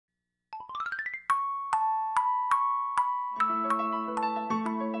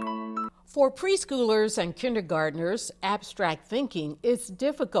For preschoolers and kindergartners, abstract thinking is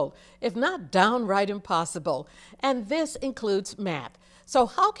difficult, if not downright impossible, and this includes math. So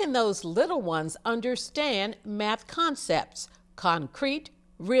how can those little ones understand math concepts? Concrete,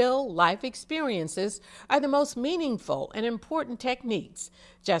 real life experiences are the most meaningful and important techniques.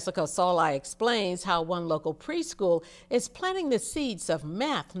 Jessica Solai explains how one local preschool is planting the seeds of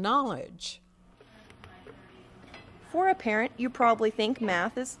math knowledge. For a parent, you probably think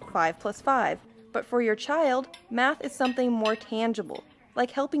math is 5 plus 5, but for your child, math is something more tangible,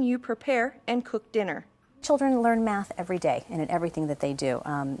 like helping you prepare and cook dinner. Children learn math every day and in everything that they do.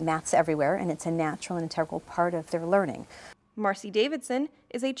 Math's everywhere, and it's a natural and integral part of their learning. Marcy Davidson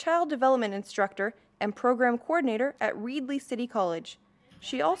is a child development instructor and program coordinator at Reedley City College.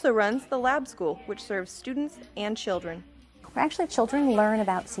 She also runs the Lab School, which serves students and children. Actually, children learn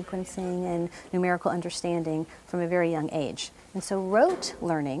about sequencing and numerical understanding from a very young age. And so rote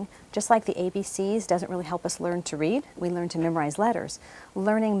learning, just like the ABCs, doesn't really help us learn to read. We learn to memorize letters.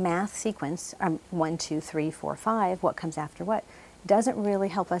 Learning math sequence, 1, 2, 3, 4, 5, what comes after what, doesn't really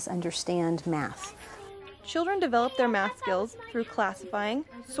help us understand math. Children develop their math skills through classifying,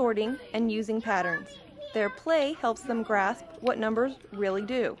 sorting, and using patterns. Their play helps them grasp what numbers really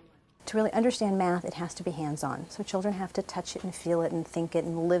do. To really understand math, it has to be hands-on. So children have to touch it and feel it and think it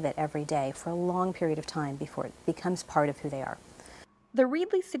and live it every day for a long period of time before it becomes part of who they are. The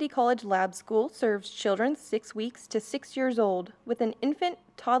Reedley City College Lab School serves children 6 weeks to 6 years old with an infant,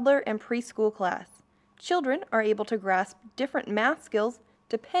 toddler, and preschool class. Children are able to grasp different math skills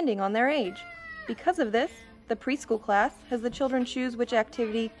depending on their age. Because of this, the preschool class has the children choose which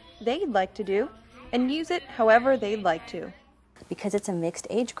activity they'd like to do and use it however they'd like to. Because it's a mixed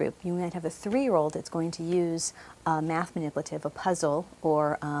age group, you might have a 3-year-old that's going to use a math manipulative, a puzzle,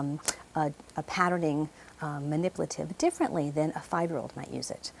 or a patterning manipulative differently than a 5-year-old might use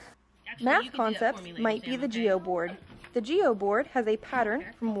it. Math concepts might be the Geo board. The Geo board has a pattern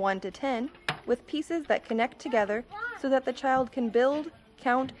from 1 to 10 with pieces that connect together so that the child can build,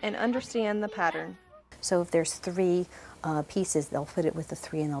 count, and understand the pattern. So if there's 3 pieces, they'll fit it with the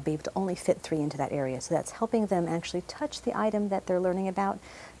 3 and they'll be able to only fit 3 into that area. So that's helping them actually touch the item that they're learning about,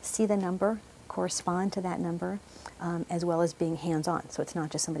 see the number, correspond to that number, as well as being hands-on. So it's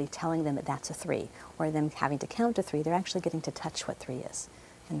not just somebody telling them that that's a 3 or them having to count to 3. They're actually getting to touch what 3 is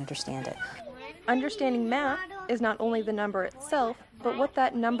and understand it. Understanding math is not only the number itself, but what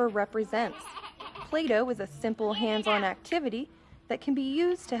that number represents. Play-Doh is a simple hands-on activity that can be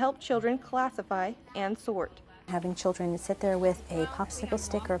used to help children classify and sort. Having children sit there with a popsicle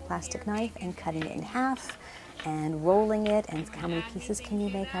stick or a plastic knife and cutting it in half and rolling it, and how many pieces can you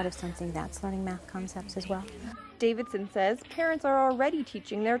make out of something, that's learning math concepts as well. Davidson says parents are already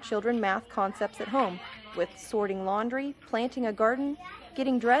teaching their children math concepts at home, with sorting laundry, planting a garden,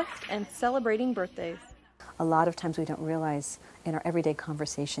 getting dressed, and celebrating birthdays. A lot of times we don't realize in our everyday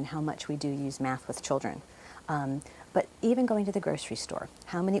conversation how much we do use math with children. But even going to the grocery store,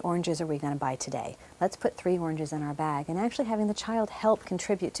 how many oranges are we going to buy today? Let's put 3 oranges in our bag, and actually having the child help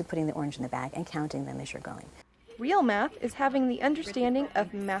contribute to putting the orange in the bag and counting them as you're going. Real math is having the understanding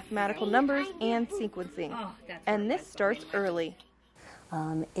of mathematical numbers and sequencing, and this starts early.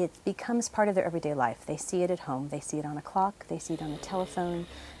 It becomes part of their everyday life. They see it at home, they see it on a clock, they see it on the telephone,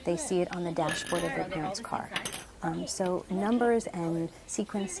 they see it on the dashboard of their parents' car. So numbers and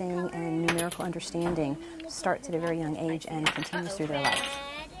sequencing and numerical understanding starts at a very young age and continues through their life.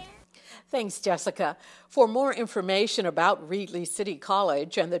 Thanks, Jessica. For more information about Reedley City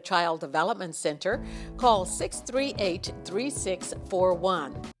College and the Child Development Center, call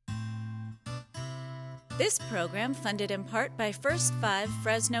 638-3641. This program funded in part by First 5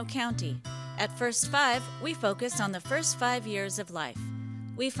 Fresno County. At First 5, we focus on the first 5 years of life.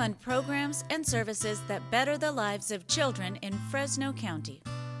 We fund programs and services that better the lives of children in Fresno County.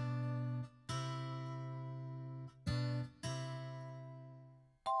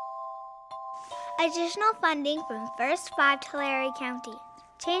 Additional funding from First 5 Tulare County.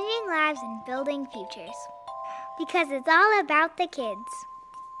 Changing lives and building futures. Because it's all about the kids.